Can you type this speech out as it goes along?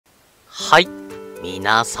はい。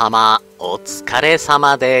皆様、お疲れ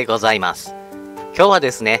様でございます。今日は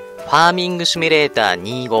ですね、ファーミングシミュレーター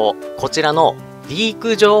25、こちらのリー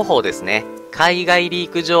ク情報ですね。海外リー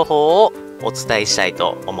ク情報をお伝えしたい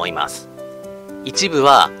と思います。一部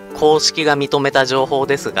は公式が認めた情報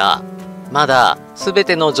ですが、まだ全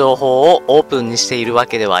ての情報をオープンにしているわ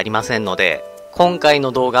けではありませんので、今回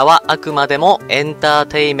の動画はあくまでもエンター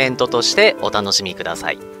テイメントとしてお楽しみくだ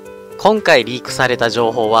さい。今回リークされた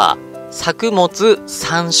情報は作物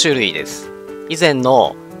3種類です。以前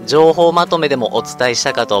の情報まとめでもお伝えし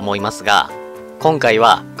たかと思いますが、今回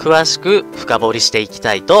は詳しく深掘りしていき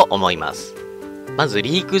たいと思います。まず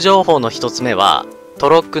リーク情報の一つ目はト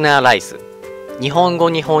ロックナーライス。日本語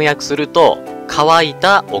に翻訳すると乾い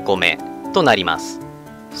たお米となります。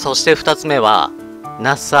そして二つ目は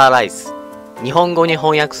ナッサーライス。日本語に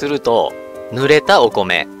翻訳すると濡れたお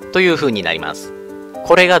米という風になります。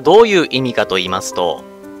これがどういう意味かと言いますと、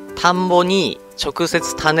田んぼに直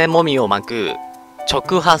接種もみをまく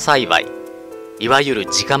直葉栽培、いわゆる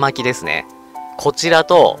直まきですね。こちら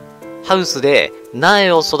とハウスで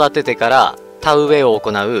苗を育ててから田植えを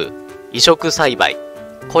行う移植栽培、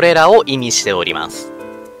これらを意味しております。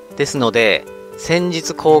ですので、先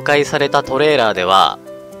日公開されたトレーラーでは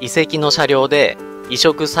遺跡の車両で移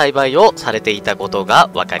植栽培をされていたこと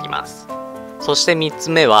がわかります。そして3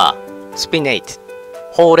つ目はスピネイト、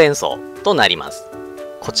ほうれん草となります。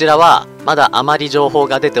こちらはまだあまり情報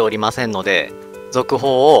が出ておりませんので、続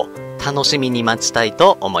報を楽しみに待ちたい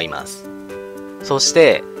と思います。そし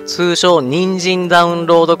て通称人参ダウン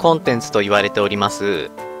ロードコンテンツと言われておりま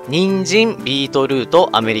す人参ビートルート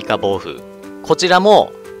アメリカ暴風、こちら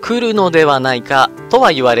も来るのではないかと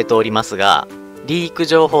は言われておりますが、リーク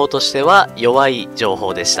情報としては弱い情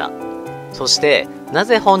報でした。そしてな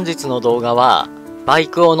ぜ本日の動画はバイ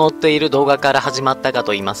クを乗っている動画から始まったか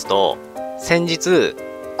と言いますと、先日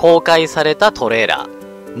公開されたトレーラ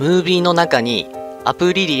ー、ムービーの中にア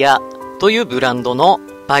プリリアというブランドの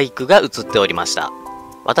バイクが映っておりました。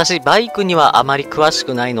私バイクにはあまり詳し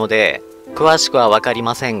くないので詳しくはわかり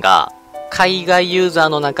ませんが、海外ユーザー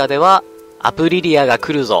の中ではアプリリアが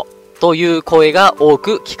来るぞという声が多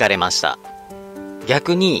く聞かれました。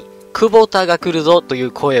逆にクボタが来るぞとい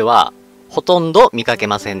う声はほとんど見かけ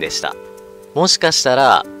ませんでした。もしかした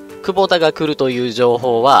らクボタが来るという情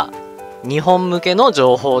報は日本向けの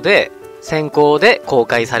情報で先行で公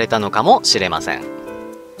開されたのかもしれません。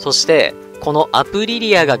そしてこのアプリ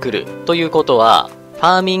リアが来るということは、フ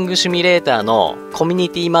ァーミングシミュレーターのコミュニ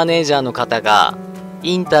ティマネージャーの方が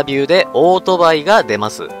インタビューでオートバイが出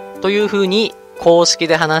ますというふうに公式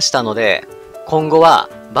で話したので、今後は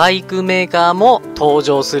バイクメーカーも登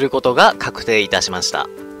場することが確定いたしました。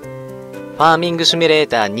ファーミングシミュレー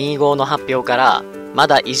ター25の発表からま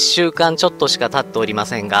だ1週間ちょっとしか経っておりま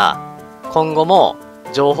せんが、今後も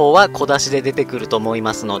情報は小出しで出てくると思い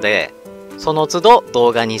ますので、その都度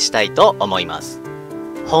動画にしたいと思います。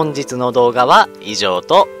本日の動画は以上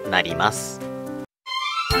となります。